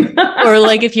time. Or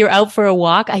like if you're out for a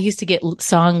walk, I used to get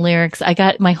song lyrics. I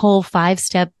got my whole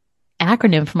 5-step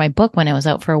acronym for my book when I was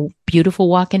out for a beautiful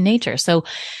walk in nature. So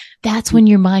that's when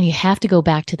your mind, you have to go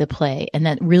back to the play. And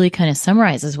that really kind of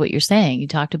summarizes what you're saying. You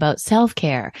talked about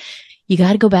self-care. You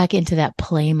got to go back into that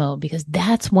play mode, because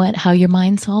that's how your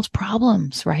mind solves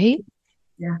problems, right?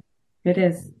 Yeah, it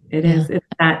is. It is. It's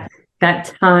that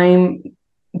time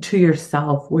to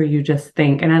yourself where you just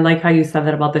think. And I like how you said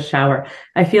that about the shower.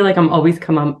 I feel like I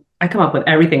come up with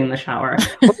everything in the shower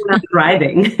when I'm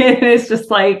driving. And it's just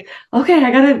like, okay,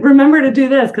 I got to remember to do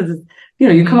this, because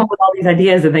you come up with all these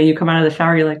ideas and then you come out of the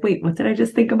shower, you're like, wait, what did I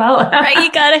just think about?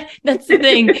 Right. That's the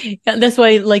thing. That's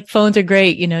why like phones are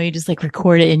great. You just like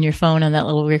record it in your phone on that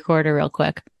little recorder real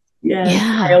quick. Yes.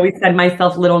 Yeah. I always send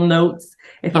myself little notes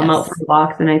if I'm out for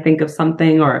walks and I think of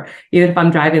something, or even if I'm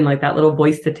driving, like that little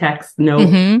voice to text note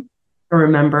to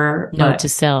remember. Note to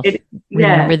self.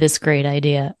 Remember this great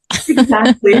idea.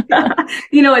 Exactly.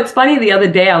 It's funny. The other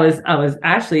day I was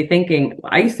actually thinking,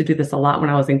 I used to do this a lot when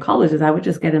I was in college, is I would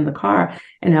just get in the car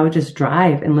and I would just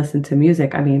drive and listen to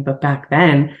music. I mean, but back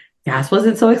then gas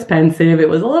wasn't so expensive. It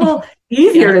was a little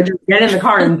easier to just get in the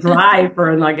car and drive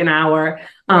for like an hour.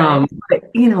 Right. But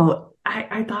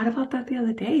I thought about that the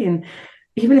other day, and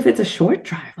even if it's a short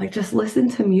drive, like just listen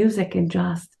to music and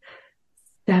just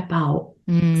step out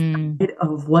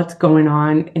of what's going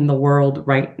on in the world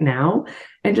right now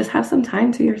and just have some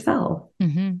time to yourself.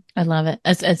 I love it.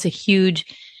 It's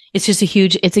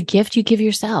a gift you give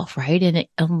yourself, right? And it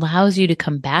allows you to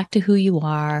come back to who you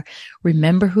are,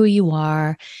 remember who you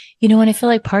are, and I feel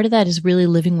like part of that is really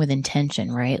living with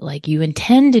intention, right? Like you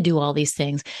intend to do all these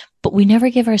things, but we never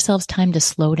give ourselves time to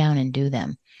slow down and do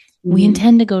them. We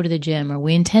intend to go to the gym, or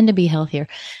we intend to be healthier.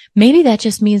 Maybe that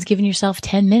just means giving yourself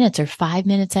 10 minutes or 5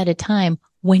 minutes at a time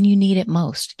when you need it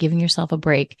most. Giving yourself a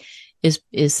break is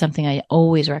something I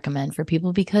always recommend for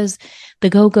people, because the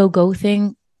go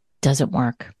thing doesn't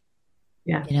work.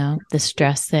 Yeah. The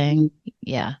stress thing.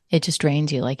 Yeah. It just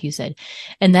drains you, like you said.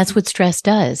 And that's what stress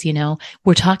does.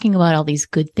 We're talking about all these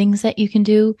good things that you can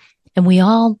do. And we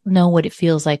all know what it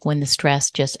feels like when the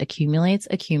stress just accumulates.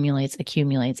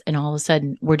 And all of a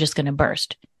sudden we're just going to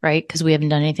burst, right? Because we haven't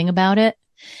done anything about it.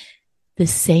 The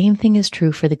same thing is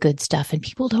true for the good stuff. And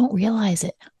people don't realize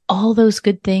it. All those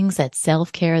good things, that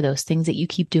self-care, those things that you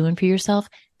keep doing for yourself,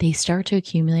 they start to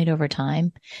accumulate over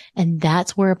time. And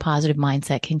that's where a positive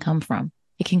mindset can come from.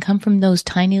 It can come from those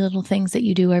tiny little things that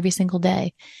you do every single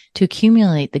day to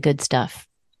accumulate the good stuff.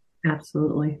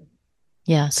 Absolutely.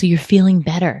 Yeah. So you're feeling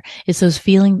better. It's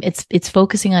it's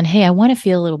focusing on, hey, I want to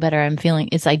feel a little better.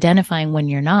 It's identifying when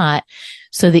you're not,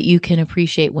 so that you can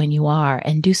appreciate when you are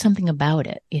and do something about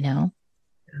it,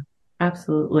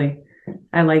 Absolutely.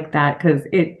 I like that, because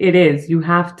it is, you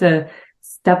have to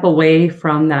step away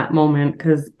from that moment,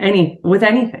 because with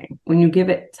anything, when you give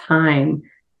it time,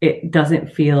 it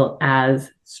doesn't feel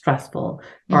as stressful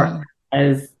or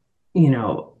as,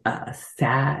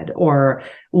 sad or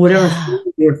whatever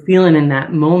you're feeling in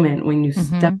that moment. When you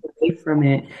step away from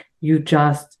it,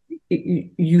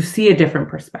 you see a different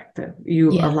perspective. You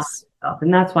allow yourself.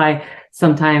 And that's why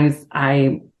sometimes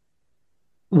I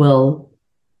will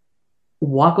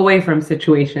walk away from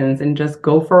situations and just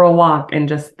go for a walk and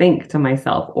just think to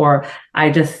myself, or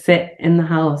I just sit in the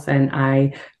house and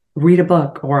I read a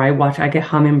book, or I get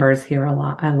hummingbirds here a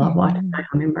lot. I love watching my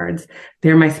hummingbirds.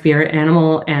 They're my spirit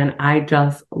animal, and I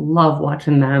just love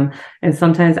watching them. And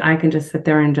sometimes I can just sit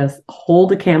there and just hold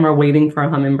the camera waiting for a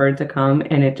hummingbird to come.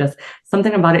 And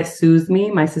something about it soothes me.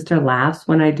 My sister laughs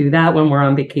when I do that, when we're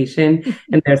on vacation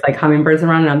and there's like hummingbirds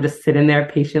around and I'm just sitting there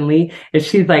patiently, and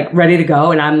she's like ready to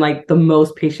go. And I'm like the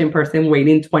most patient person,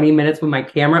 waiting 20 minutes with my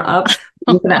camera up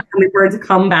for that hummingbird to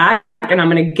come back, and I'm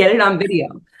going to get it on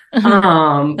video. I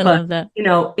love that.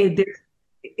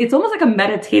 It's almost like a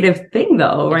meditative thing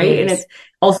though, right? And it's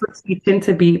also teaching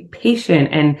to be patient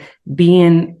and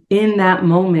being in that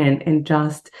moment and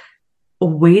just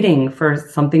waiting for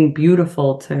something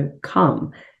beautiful to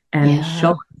come and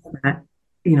show that,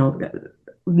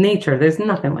 nature, there's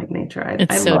nothing like nature.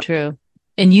 It's so true.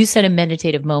 And you said a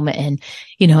meditative moment. And,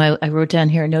 I wrote down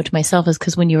here a note to myself is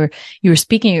because when you were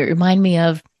speaking, it reminded me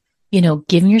of,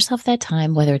 giving yourself that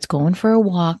time, whether it's going for a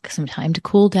walk, some time to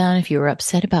cool down if you were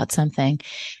upset about something.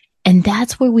 And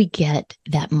that's where we get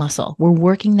that muscle. We're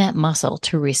working that muscle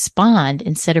to respond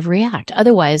instead of react.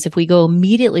 Otherwise, if we go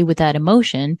immediately with that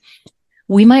emotion,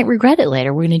 we might regret it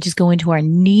later. We're going to just go into our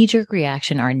knee-jerk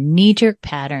reaction, our knee-jerk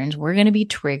patterns. We're going to be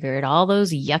triggered. All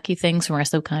those yucky things from our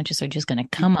subconscious are just going to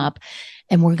come up,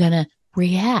 and we're going to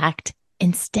react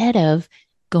instead of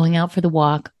going out for the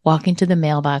walk, walking to the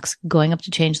mailbox, going up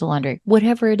to change the laundry,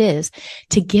 whatever it is,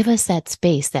 to give us that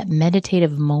space, that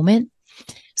meditative moment,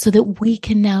 so that we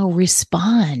can now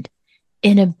respond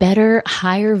in a better,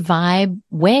 higher vibe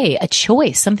way, a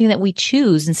choice, something that we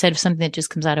choose instead of something that just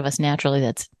comes out of us naturally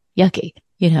that's yucky,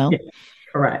 Yeah,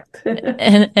 correct.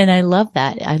 and I love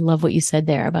that. I love what you said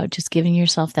there about just giving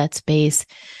yourself that space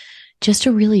just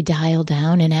to really dial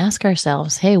down and ask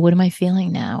ourselves, hey, what am I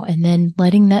feeling now? And then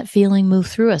letting that feeling move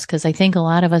through us. Cause I think a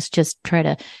lot of us just try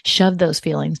to shove those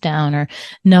feelings down or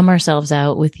numb ourselves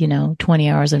out with, 20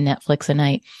 hours of Netflix a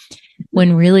night,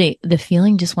 when really the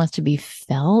feeling just wants to be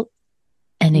felt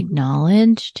and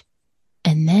acknowledged.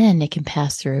 And then it can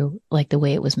pass through like the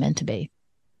way it was meant to be.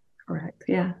 Correct.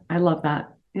 Yeah. I love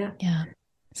that. Yeah. Yeah.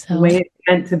 So the way it's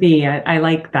meant to be. I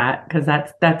like that because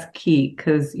that's key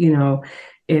because,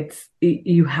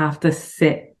 you have to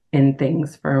sit in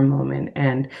things for a moment.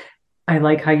 And I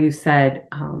like how you said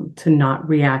to not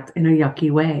react in a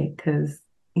yucky way because,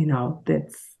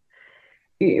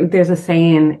 there's a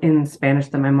saying in Spanish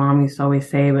that my mom used to always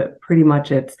say, but pretty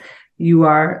much it's you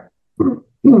are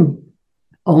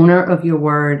owner of your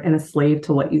word and a slave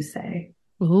to what you say.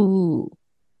 Ooh.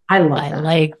 I love that. I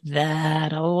like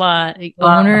that a lot.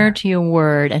 Owner to your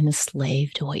word and a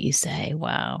slave to what you say.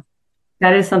 Wow.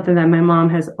 That is something that my mom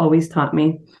has always taught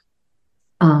me.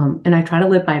 And I try to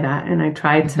live by that. And I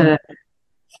try to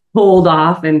hold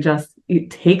off and just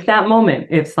take that moment.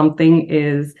 If something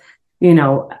is, in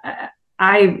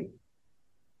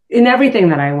everything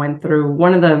that I went through,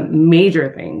 one of the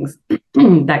major things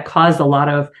that caused a lot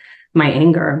of my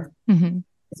anger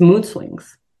is mood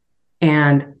swings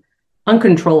and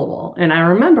uncontrollable. And I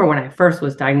remember when I first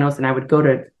was diagnosed and I would go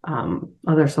to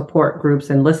other support groups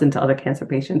and listen to other cancer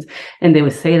patients, and they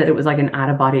would say that it was like an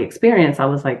out-of-body experience. I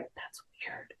was like, that's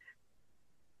weird,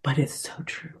 but it's so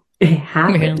true. It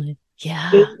happened. Really?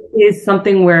 Yeah. It is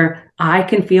something where I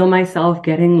can feel myself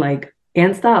getting like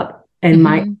antsed up and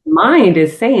my mind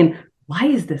is saying, why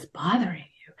is this bothering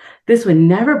you? This would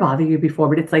never bother you before,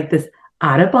 but it's like this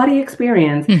out-of-body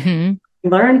experience.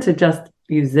 Learn to just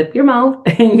you zip your mouth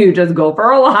and you just go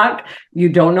for a walk. You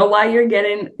don't know why you're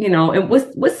getting, and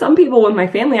with some people, with my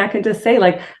family, I can just say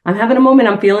like, I'm having a moment.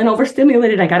 I'm feeling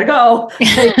overstimulated. I gotta go.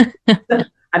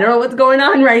 I don't know what's going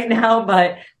on right now,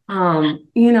 but,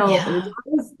 it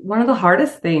was one of the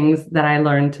hardest things that I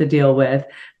learned to deal with.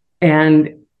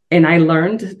 And I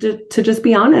learned to just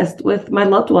be honest with my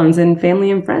loved ones and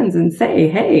family and friends and say,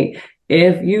 hey,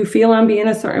 if you feel I'm being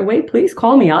a certain way, please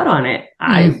call me out on it.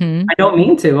 I don't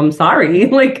mean to. I'm sorry.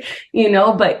 but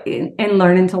and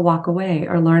learning to walk away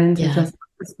or learning to just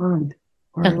respond.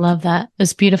 I love that.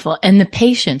 It's beautiful. And the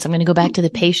patience, I'm going to go back to the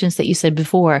patience that you said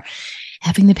before,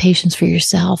 having the patience for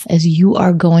yourself as you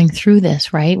are going through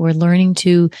this, right? We're learning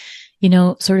to,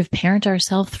 sort of parent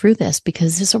ourselves through this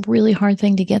because this is a really hard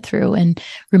thing to get through, and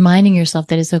reminding yourself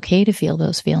that it's okay to feel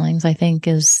those feelings, I think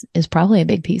is probably a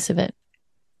big piece of it.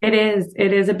 It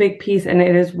is a big piece. And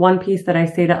it is one piece that I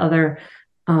say to other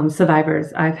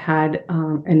survivors. I've had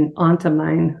an aunt of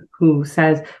mine who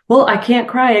says, well, I can't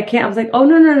cry. I can't. I was like, oh,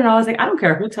 no. I was like, I don't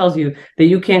care who tells you that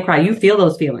you can't cry. You feel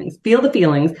those feelings, feel the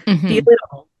feelings, feel it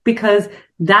all, because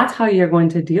that's how you're going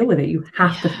to deal with it. You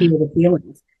have to feel the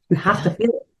feelings. You have to feel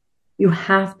it. You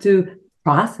have to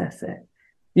process it.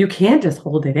 You can't just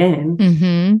hold it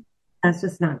in. That's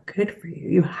just not good for you.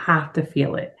 You have to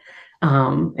feel it.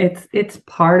 It's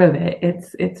part of it.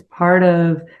 It's part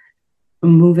of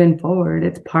moving forward.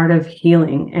 It's part of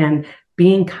healing and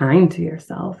being kind to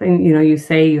yourself. And, you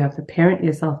say you have to parent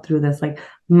yourself through this. Like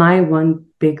my one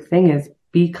big thing is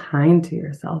be kind to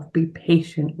yourself, be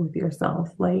patient with yourself.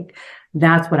 Like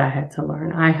that's what I had to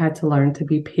learn. I had to learn to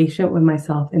be patient with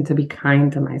myself and to be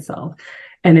kind to myself.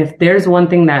 And if there's one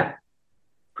thing that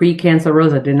pre-cancer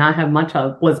Rosa did not have much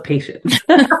of, was patience.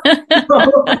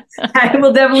 So I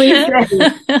will definitely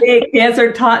say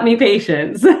cancer taught me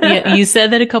patience. Yeah, you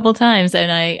said that a couple of times, and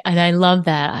I love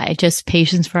that. Just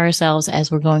patience for ourselves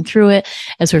as we're going through it,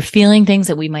 as we're feeling things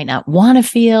that we might not want to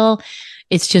feel.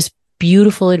 It's just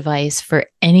beautiful advice for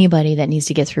anybody that needs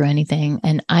to get through anything.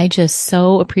 And I just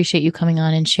so appreciate you coming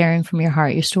on and sharing from your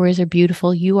heart. Your stories are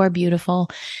beautiful. You are beautiful.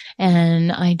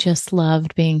 And I just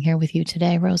loved being here with you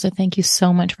today, Rosa. Thank you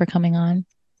so much for coming on.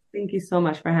 Thank you so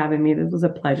much for having me. This was a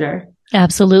pleasure.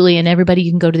 Absolutely. And everybody,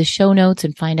 you can go to the show notes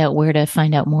and find out where to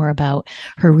find out more about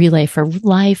her Relay for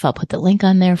Life. I'll put the link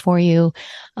on there for you.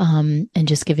 And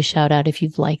just give a shout out if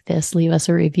you've liked this, leave us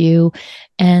a review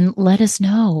and let us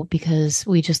know, because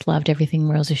we just loved everything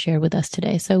Rosa shared with us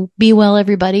today. So be well,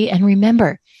 everybody. And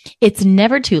remember, it's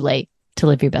never too late to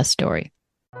live your best story.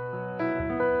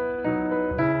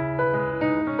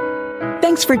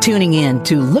 Thanks for tuning in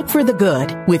to Look for the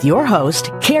Good with your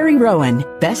host, Carrie Rowan,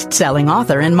 best-selling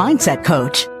author and mindset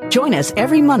coach. Join us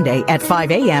every Monday at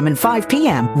 5 a.m. and 5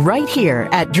 p.m. right here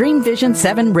at Dream Vision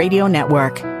 7 Radio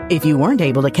Network. If you weren't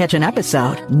able to catch an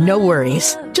episode, no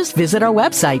worries. Just visit our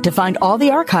website to find all the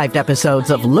archived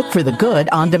episodes of Look for the Good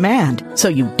on demand, so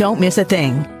you don't miss a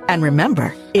thing. And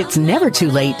remember, it's never too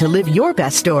late to live your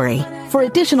best story. For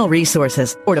additional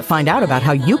resources or to find out about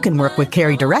how you can work with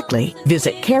Carrie directly,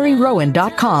 visit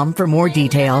carrierowan.com for more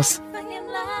details.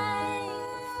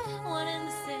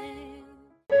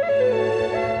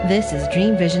 This is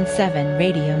Dream Vision 7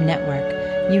 Radio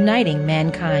Network, uniting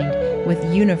mankind with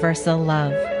universal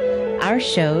love. Our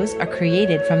shows are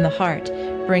created from the heart,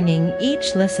 bringing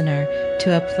each listener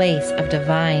to a place of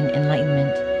divine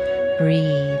enlightenment.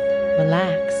 Breathe,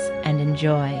 relax, and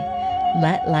enjoy.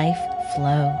 Let life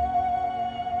flow.